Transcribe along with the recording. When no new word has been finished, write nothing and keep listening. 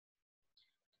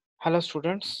Hello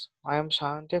students, I am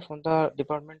Shante from the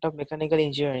Department of Mechanical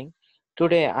Engineering.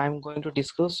 Today I am going to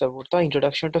discuss about the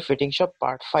Introduction to Fitting Shop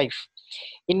Part 5.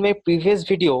 In my previous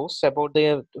videos about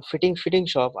the fitting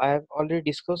shop, I have already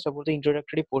discussed about the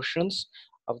introductory portions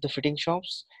of the fitting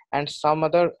shops and some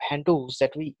other hand tools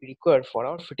that we require for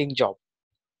our fitting job.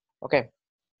 Okay,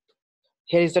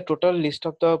 here is the total list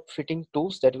of the fitting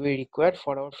tools that we require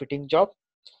for our fitting job.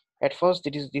 At first,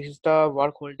 this is the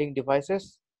work holding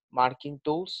devices, marking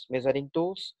tools, measuring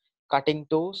tools, cutting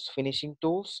tools, finishing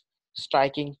tools,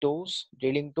 striking tools,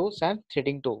 drilling tools, and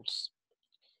threading tools.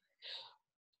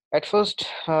 At first,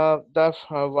 the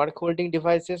work holding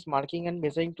devices, marking and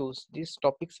measuring tools. These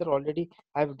topics are already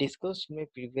I've discussed in my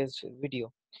previous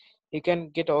video. You can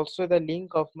get also the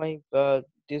link of my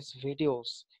these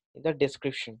videos in the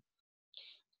description.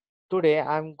 Today,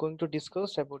 I'm going to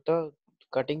discuss about the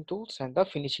cutting tools and the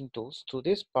finishing tools through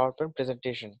this PowerPoint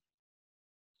presentation.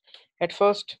 At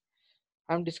first,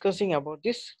 I'm discussing about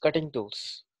this cutting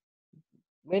tools.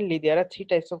 Mainly, there are three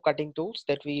types of cutting tools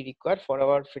that we require for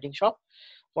our fitting shop.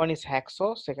 One is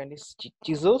hacksaw, second is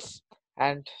chisels,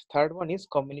 and third one is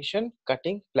combination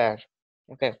cutting plier.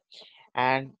 Okay,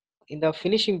 and in the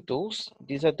finishing tools,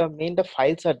 these are the the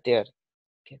files are there.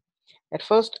 Okay, at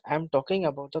first, I'm talking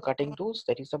about the cutting tools.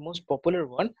 That is the most popular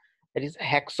one. That is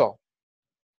hacksaw.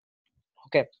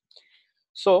 Okay,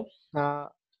 so uh,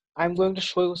 I'm going to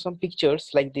show you some pictures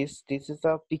like this. This is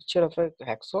a picture of a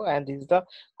hacksaw and this is the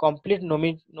complete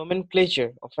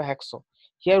nomenclature of a hacksaw.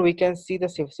 Here we can see the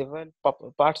several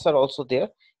parts are also there.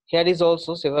 Here is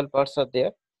also several parts are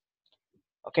there.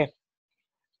 Okay,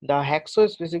 the hacksaw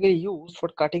is basically used for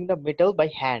cutting the metal by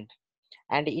hand,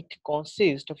 and it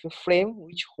consists of a frame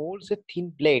which holds a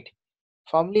thin blade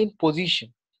firmly in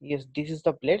position. Yes, this is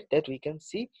the blade that we can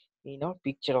see in our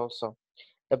picture also.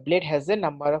 The blade has a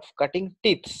number of cutting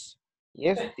teeths.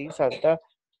 Yes, these are the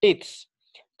teeths.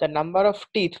 The number of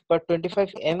teeth per 25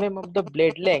 mm of the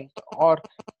blade length or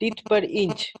teeth per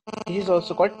inch, this is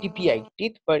also called TPI,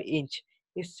 teeth per inch,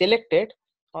 is selected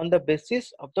on the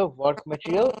basis of the work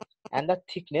material and the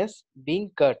thickness being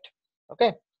cut.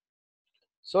 Okay,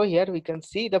 so here we can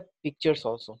see the pictures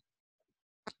also.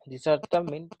 These are the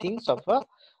main things of a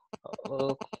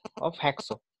of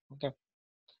hacksaw. Okay,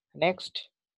 next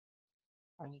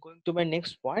I'm going to my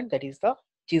next point, that is the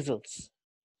chisels.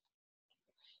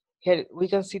 Here we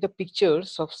can see the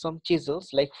pictures of some chisels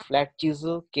like flat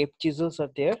chisel, cape chisels are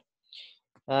there.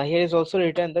 Here is also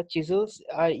written the chisels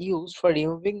are used for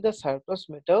removing the surplus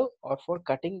metal or for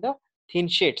cutting the thin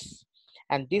sheets.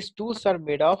 And these tools are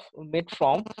made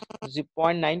from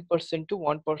 0.9% to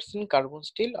 1% carbon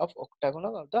steel of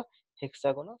octagonal of the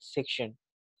hexagonal section.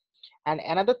 And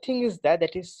another thing is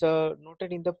that is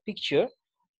noted in the picture,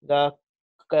 the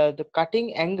the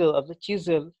cutting angle of the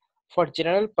chisel for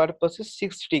general purpose is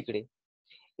 60 degree.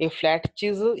 A flat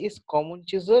chisel is common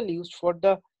chisel used for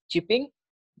the chipping.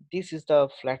 This is the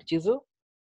flat chisel,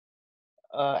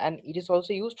 and it is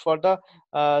also used for the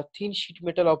thin sheet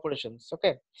metal operations.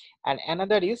 Okay, and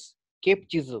another is cape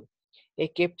chisel. A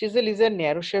cape chisel is a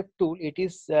narrow shape tool. It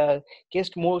is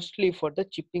cased mostly for the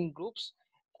chipping groups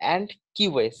and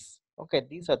keyways. Okay,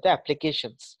 these are the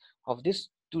applications of these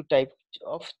two types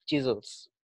of chisels.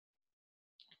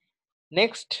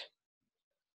 Next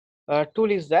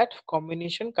tool is that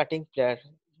combination cutting plier.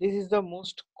 This is the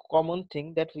most common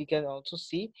thing that we can also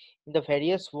see in the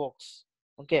various works.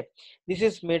 Okay, this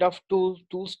is made of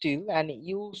tool steel and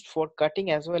used for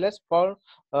cutting as well as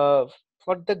uh,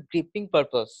 for the gripping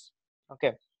purpose.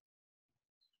 Okay,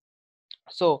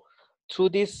 so through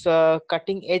these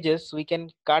cutting edges we can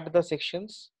cut the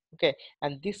sections. Okay,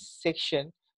 and this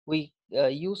section we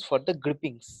use for the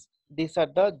grippings. These are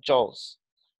the jaws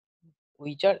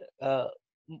which are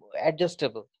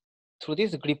adjustable through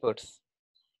these grippers.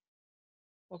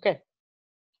 Okay,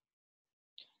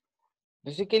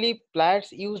 basically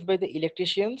pliers used by the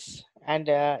electricians and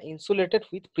insulated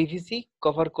with PVC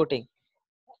cover coating.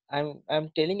 I'm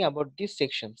telling about these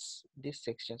sections. These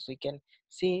sections we can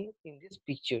see in these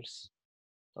pictures.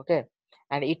 Okay,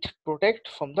 and it protect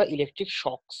from the electric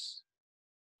shocks.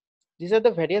 These are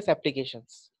the various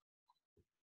applications.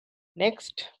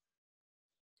 Next,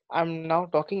 I'm now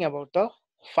talking about the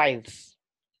files.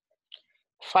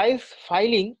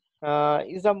 Filing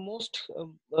is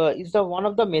the is the one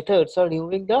of the methods of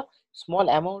removing the small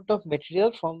amount of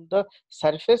material from the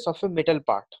surface of a metal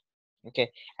part.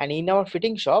 Okay, and in our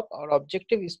fitting shop our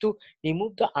objective is to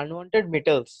remove the unwanted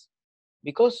metals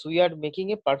because we are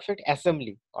making a perfect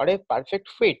assembly or a perfect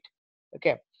fit.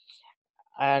 Okay,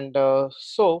 and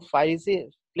so file is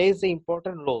plays an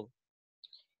important role.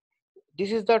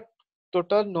 This is the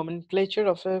total nomenclature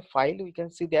of a file, we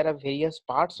can see there are various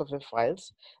parts of a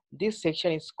files. This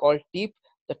section is called tip.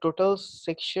 The total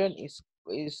section is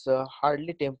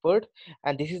hardly tempered,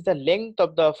 and this is the length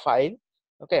of the file.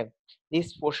 Okay,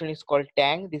 this portion is called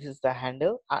tang. This is the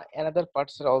handle. Another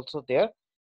parts are also there.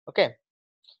 Okay,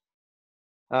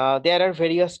 there are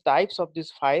various types of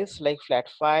these files like flat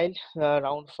file,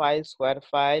 round file, square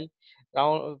file,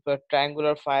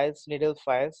 triangular files, needle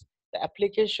files. The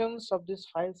applications of these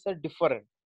files are different.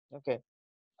 Okay,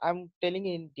 I'm telling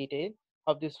in detail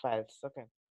of these files. Okay,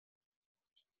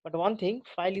 but one thing,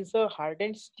 file is a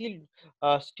hardened steel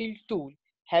tool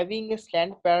having a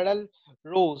slant parallel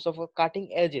rows of cutting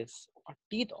edges or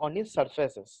teeth on its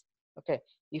surfaces. Okay,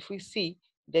 if we see,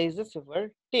 there is a several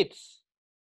teeth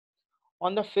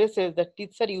on the faces. The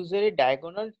teeth are usually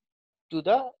diagonal to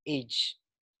the edge.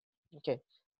 Okay,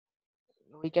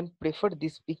 we can prefer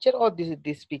this picture or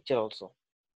this picture also.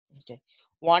 Okay,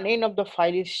 one end of the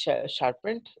file is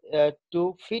sharpened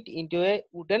to fit into a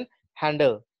wooden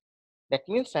handle. That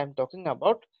means I'm talking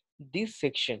about this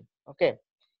section. Okay,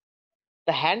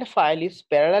 the hand file is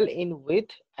parallel in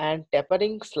width and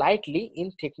tapering slightly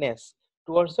in thickness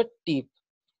towards the tip,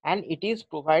 and it is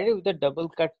provided with a double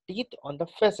cut teeth on the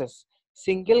faces,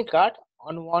 single cut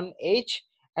on one edge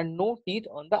and no teeth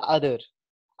on the other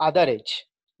edge,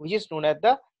 which is known as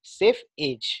the safe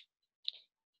edge.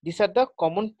 These are the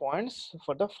common points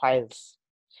for the files.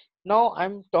 Now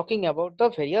I'm talking about the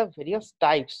various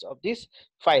types of these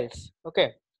files.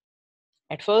 Okay,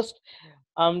 at first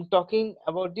I'm talking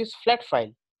about this flat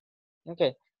file.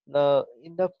 Okay, the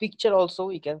in the picture also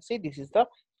we can see this is the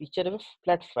picture of a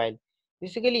flat file.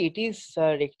 Basically it is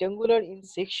rectangular in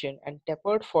section and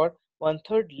tapered for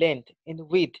 1/3 length in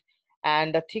width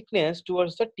and the thickness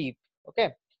towards the tip. Okay,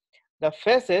 the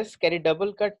faces carry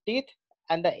double cut teeth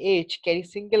and the edge carry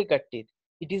single cut teeth.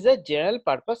 It is a general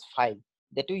purpose file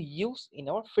that we use in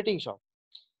our fitting shop.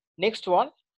 Next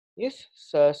one is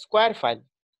square file.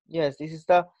 Yes, this is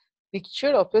the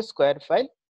picture of a square file.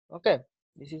 Okay,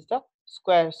 this is the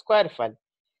square file.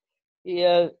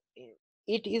 Yeah,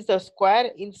 it is a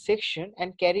square in section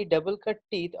and carry double cut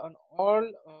teeth on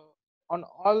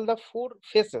all the four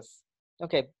faces.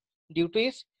 Okay, due to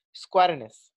its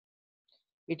squareness,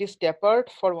 it is tapered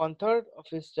for 1/3 of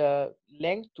its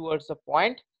length towards the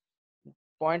point.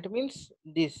 Point means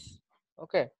this.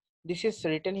 Okay, this is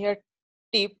written here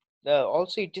tip.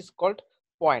 Also it is called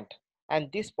point,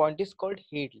 and this point is called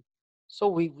heel. So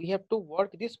we have to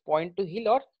work this point to heel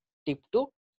or tip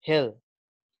to heel.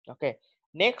 Okay,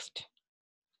 next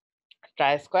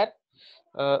try square,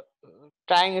 uh,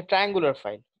 triangular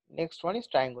file. Next one is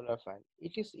triangular file.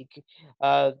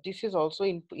 This is also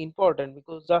important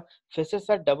because the faces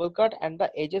are double cut and the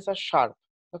edges are sharp.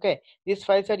 Okay, these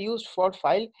files are used for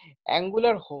file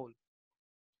angular hole.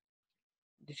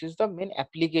 This is the main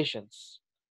applications.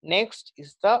 Next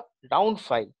is the round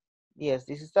file. Yes,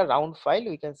 this is the round file.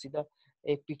 We can see the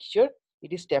a picture.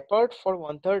 It is tapered for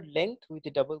 1/3 length with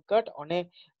a double cut on a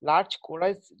large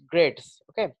chorus grades.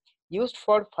 Okay, used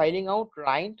for filing out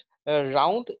round,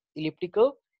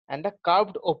 elliptical, and the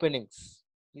curved openings.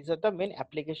 These are the main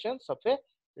applications of a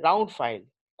round file.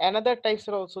 Another types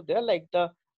are also there, like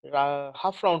the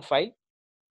half round file.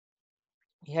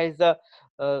 Here is the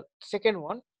second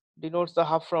one, denotes the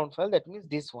half round file. That means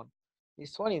this one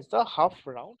is the half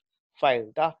round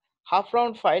file. The half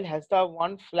round file has the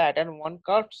one flat and one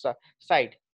curved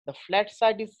side. The flat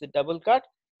side is the double cut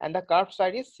and the curved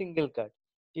side is single cut.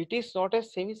 It is not a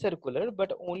semicircular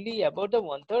but only about the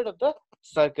 1/3 of the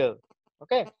circle.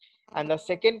 Okay, and the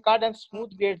second cut and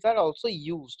smooth grades are also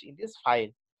used in this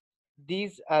file.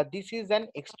 This is an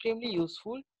extremely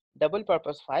useful double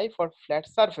purpose file for flat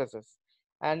surfaces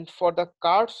and for the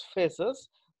curved faces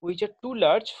which are too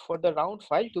large for the round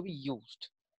file to be used.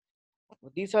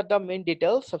 These are the main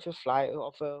details of a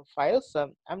files.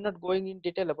 I'm not going in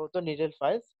detail about the needle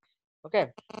files. Okay,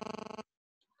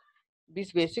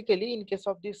 this basically in case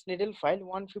of this needle file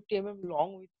 150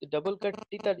 long with double cut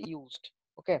teeth are used.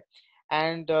 Okay,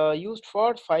 and used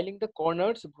for filing the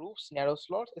corners, grooves, narrow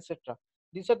slots, etc.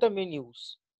 These are the main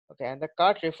use. Okay, and the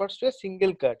cut refers to a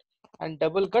single cut and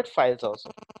double cut files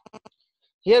also.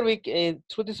 Here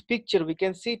through this picture we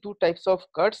can see two types of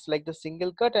cuts, like the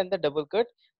single cut and the double cut.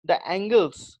 The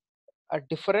angles are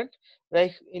different.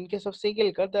 Like in case of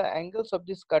single cut, the angles of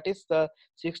this cut is the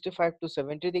 65 to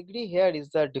 70 degree. Here is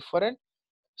the different.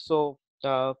 So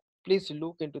please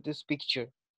look into this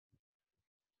picture.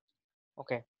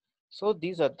 Okay, so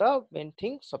these are the main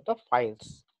things of the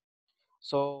files.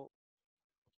 So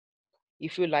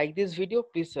if you like this video,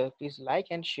 please like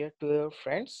and share to your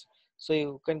friends so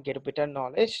you can get a better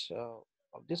knowledge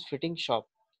of this fitting shop.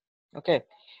 Okay,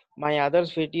 my other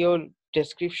video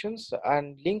descriptions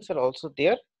and links are also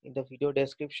there in the video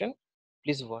description.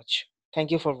 Please watch.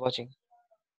 Thank you for watching.